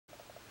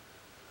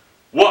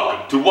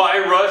to Why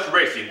Rush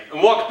Racing,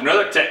 and welcome to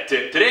another tech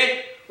tip.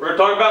 Today, we're going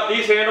to talk about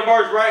these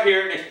handlebars right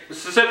here, and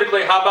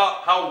specifically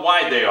how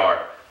wide they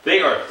are.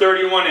 They are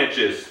 31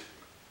 inches.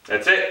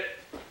 That's it.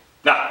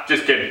 Nah,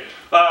 just kidding.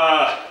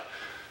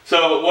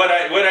 So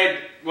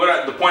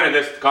the point of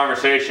this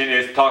conversation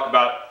is to talk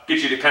about,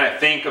 get you to kind of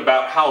think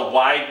about how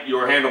wide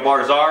your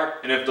handlebars are,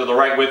 and if they're the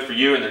right width for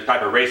you and the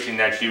type of racing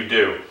that you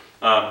do.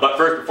 But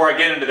first, before I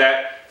get into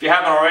that, if you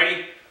haven't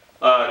already,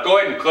 go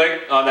ahead and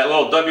click on that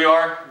little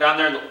WR down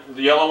there in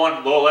the yellow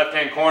one, lower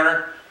left-hand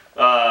corner.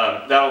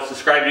 That'll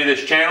subscribe to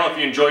this channel if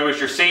you enjoy what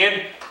you're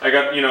seeing. I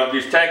got,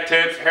 these tech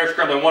tips, hair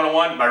scrambling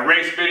 101, my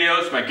race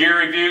videos, my gear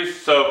reviews.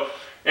 So,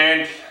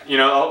 and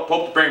I'll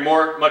hope to bring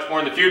much more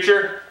in the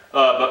future.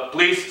 But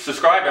please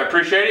subscribe, I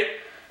appreciate it.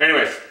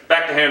 Anyways,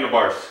 back to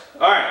handlebars.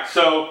 All right,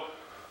 so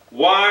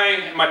why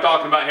am I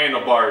talking about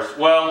handlebars?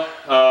 Well,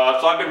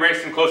 so I've been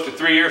racing close to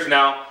 3 years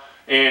now,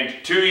 and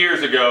 2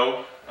 years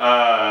ago,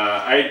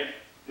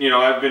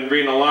 I've been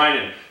reading online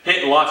and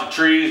hitting lots of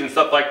trees and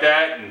stuff like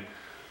that, and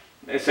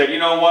I said, you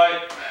know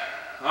what,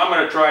 I'm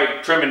going to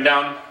try trimming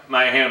down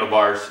my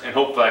handlebars and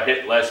hopefully I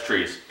hit less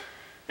trees.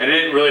 And I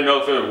didn't really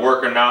know if it would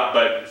work or not,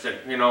 but I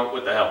said,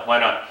 what the hell, why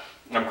not?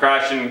 I'm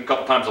crashing a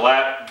couple times a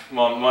lap.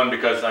 Well, one,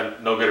 because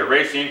I'm no good at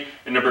racing,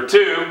 and number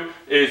two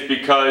is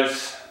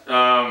because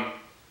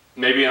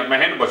maybe my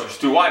handlebars are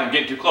just too wide and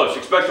getting too close,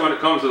 especially when it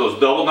comes to those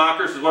double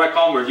knockers, is what I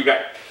call them, where you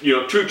got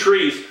two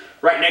trees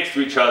right next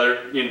to each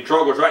other,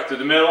 trail goes right through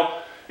the middle,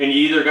 and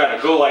you either got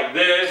to go like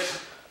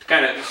this to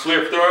kind of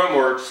swerve through them,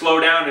 or slow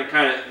down and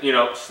kind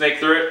of snake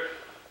through it.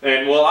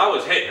 And well, I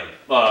was hitting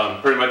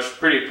them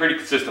pretty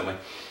consistently.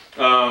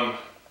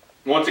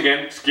 Once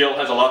again, skill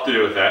has a lot to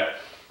do with that.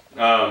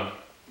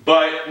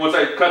 But once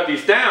I cut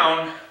these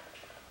down,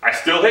 I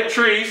still hit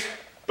trees,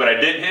 but I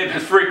didn't hit them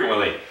as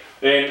frequently.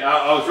 And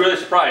I was really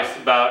surprised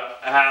about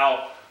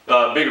how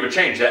big of a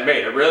change that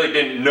made. I really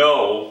didn't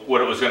know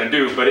what it was going to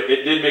do, but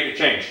it did make a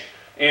change.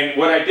 And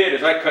what I did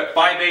is I cut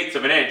 5/8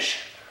 of an inch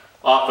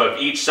off of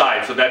each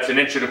side, so that's 1.25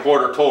 inches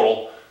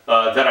total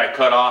that I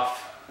cut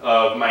off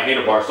of my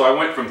handlebar. So I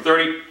went from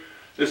 30,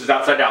 this is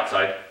outside to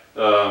outside,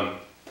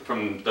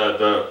 from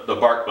the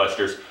bark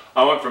busters.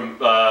 I went from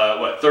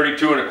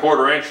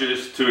 32.25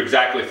 inches to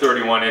exactly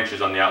 31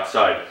 inches on the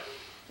outside.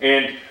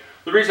 And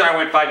the reason I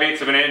went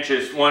 5/8 of an inch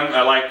is, one,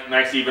 I like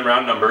nice even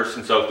round numbers,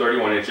 and so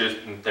 31 inches,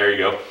 and there you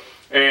go.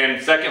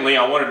 And secondly,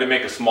 I wanted to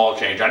make a small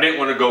change. I didn't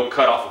want to go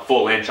cut off a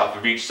full inch off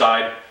of each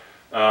side.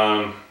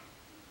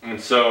 And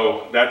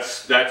so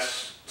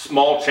that's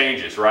small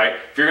changes, right?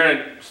 If you're going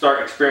to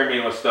start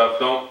experimenting with stuff,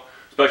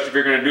 especially if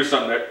you're going to do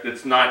something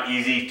that's not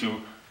easy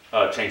to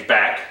change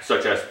back,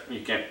 such as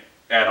you can't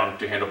add on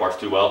to handlebars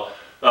too well.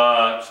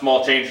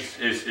 Small changes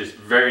is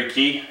very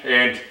key,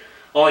 and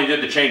only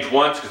did the change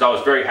once because I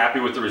was very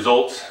happy with the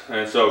results.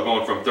 And so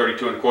going from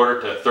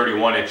 32.25 to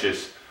 31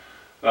 inches.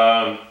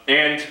 And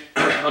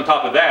on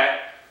top of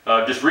that,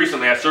 just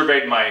recently I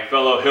surveyed my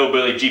fellow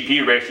hillbilly GP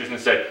racers and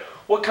said,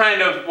 what are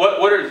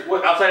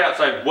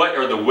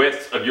the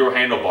widths of your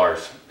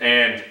handlebars?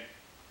 And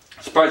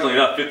surprisingly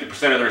enough,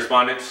 50% of the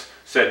respondents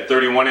said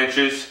 31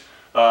 inches.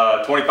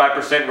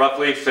 25%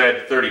 roughly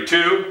said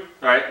 32,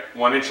 right,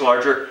 1 inch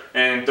larger,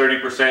 and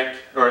 30%,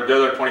 or the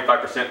other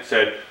 25%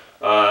 said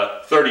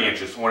 30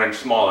 inches, 1 inch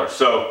smaller.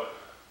 So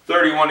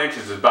 31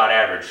 inches is about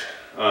average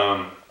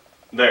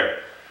there.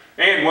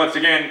 And once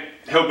again,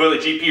 hillbilly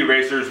GP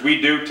racers, we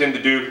do tend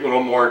to do a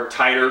little more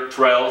tighter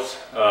trails.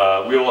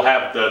 We will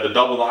have the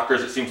double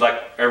knockers. It seems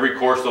like every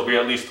course there'll be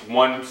at least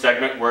one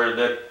segment where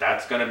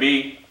that's going to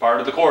be part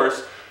of the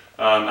course.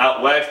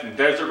 Out west in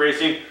desert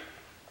racing,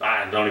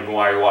 I don't even know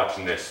why you're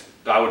watching this.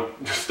 I would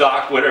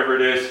stock whatever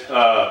it is.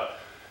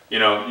 You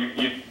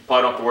probably don't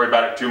have to worry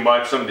about it too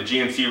much. Some of the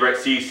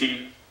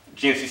GNCC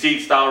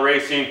style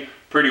racing,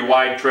 pretty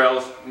wide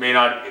trails, may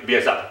not be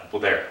as applicable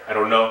there. I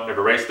don't know,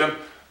 never raced them.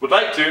 Would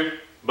like to,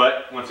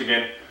 but once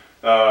again,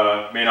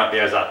 may not be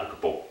as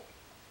applicable.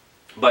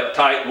 But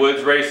tight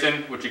woods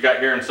racing, which you got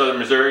here in southern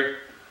Missouri,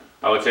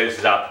 I would say this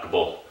is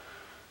applicable.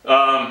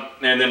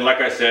 And then,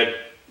 like I said,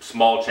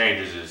 small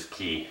changes is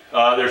key.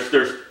 There's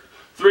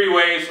 3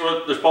 ways,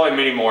 well, there's probably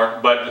many more,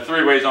 but the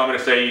 3 ways I'm going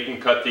to say you can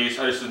cut these.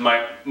 This is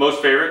my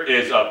most favorite,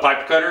 is a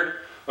pipe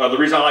cutter. The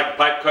reason I like a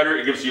pipe cutter,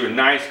 it gives you a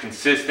nice,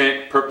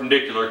 consistent,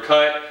 perpendicular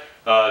cut.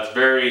 It's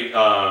very,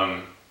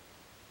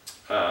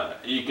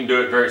 you can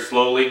do it very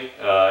slowly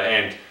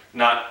and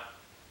not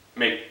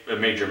make a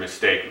major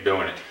mistake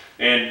doing it.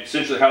 And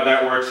essentially how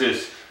that works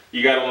is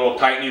you got a little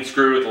tightening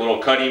screw with a little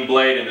cutting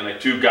blade and then like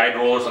 2 guide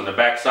rollers on the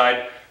back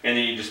side, and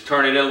then you just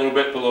turn it in a little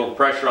bit, put a little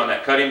pressure on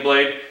that cutting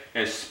blade,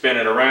 and spin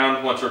it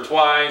around once or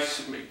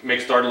twice,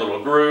 start a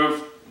little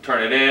groove,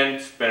 turn it in,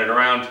 spin it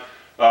around.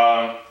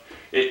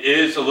 It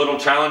is a little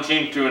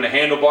challenging doing a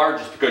handlebar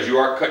just because you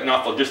are cutting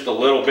off just a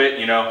little bit.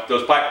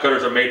 Those pipe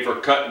cutters are made for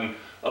cutting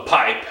a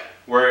pipe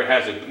where it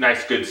has a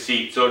nice good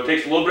seat. So it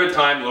takes a little bit of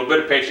time, a little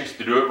bit of patience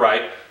to do it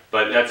right,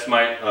 but that's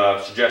my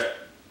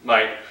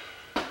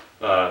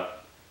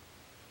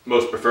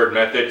most preferred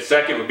method.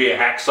 Second would be a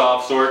hacksaw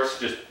of sorts,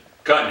 just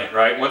cutting it,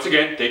 right? Once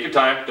again, take your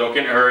time, don't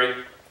get in a hurry.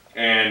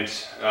 and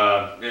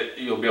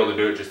you'll be able to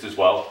do it just as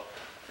well.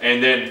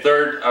 And then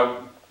third,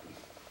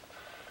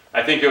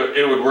 I think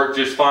it would work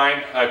just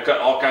fine. I've cut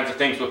all kinds of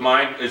things with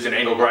mine. Is an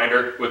angle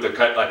grinder with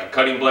like a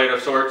cutting blade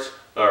of sorts,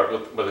 or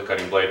with a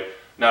cutting blade,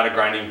 not a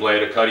grinding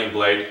blade, a cutting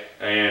blade,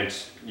 and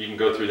you can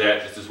go through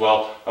that just as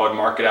well. I would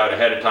mark it out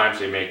ahead of time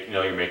so you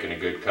know you're making a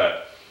good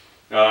cut.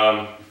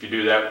 If you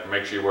do that,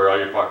 make sure you wear all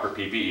your proper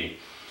PPE.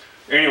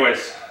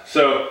 Anyways,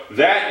 so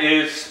that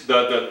is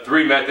the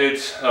three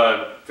methods,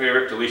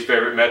 favorite to least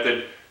favorite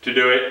method to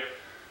do it.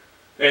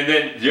 And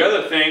then the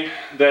other thing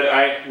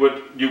that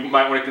you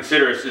might want to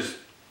consider is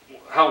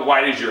how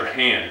wide is your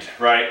hand,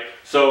 right?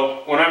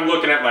 So when I'm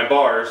looking at my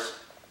bars,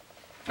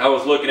 I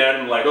was looking at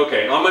them like,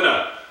 okay, I'm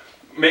gonna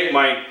make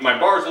my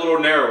bars a little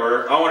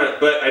narrower.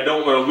 But I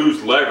don't want to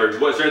lose leverage.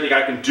 What is there anything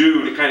I can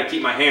do to kind of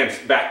keep my hands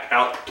back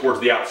out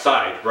towards the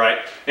outside, right?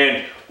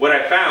 And what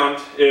I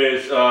found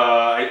is,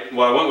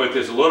 what I went with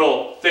is a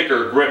little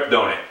thicker grip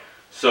donut.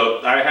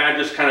 So I had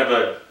just kind of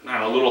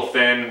a little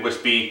thin,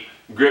 wispy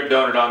grip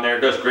donut on there.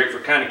 It does great for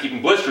kind of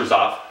keeping blisters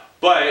off,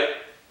 but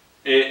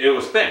it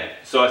was thin.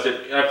 So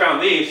I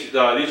found these.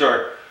 These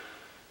are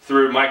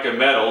through Mica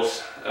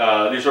Metals.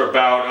 These are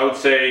about, I would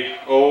say,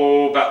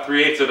 about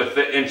 3/8 of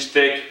an inch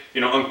thick,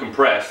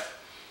 uncompressed.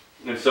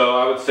 And so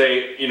I would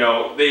say,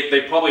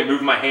 they probably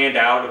moved my hand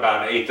out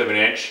about 1/8 of an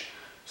inch.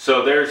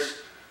 So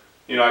there's,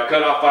 I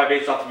cut off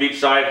 5/8 off of each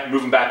side,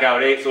 move them back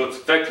out 8. So it's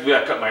effectively,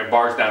 I cut my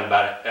bars down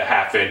about a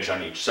 1/2 inch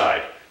on each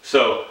side.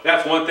 So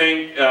that's one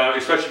thing,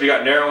 especially if you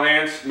got narrow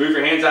hands, move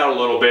your hands out a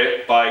little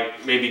bit by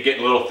maybe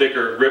getting a little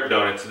thicker grip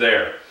donuts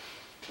there.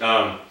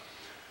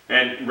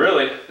 And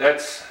really,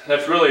 that's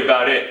really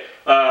about it.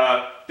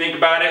 Think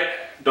about it.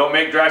 Don't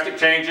make drastic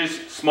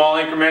changes, small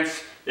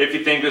increments if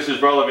you think this is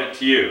relevant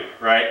to you,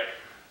 right?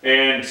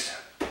 And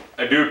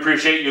I do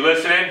appreciate you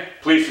listening.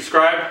 Please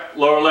subscribe,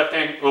 lower right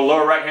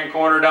hand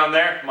corner down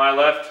there, my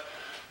left.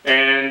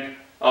 And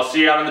I'll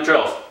see you out on the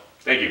trails.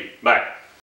 Thank you. Bye.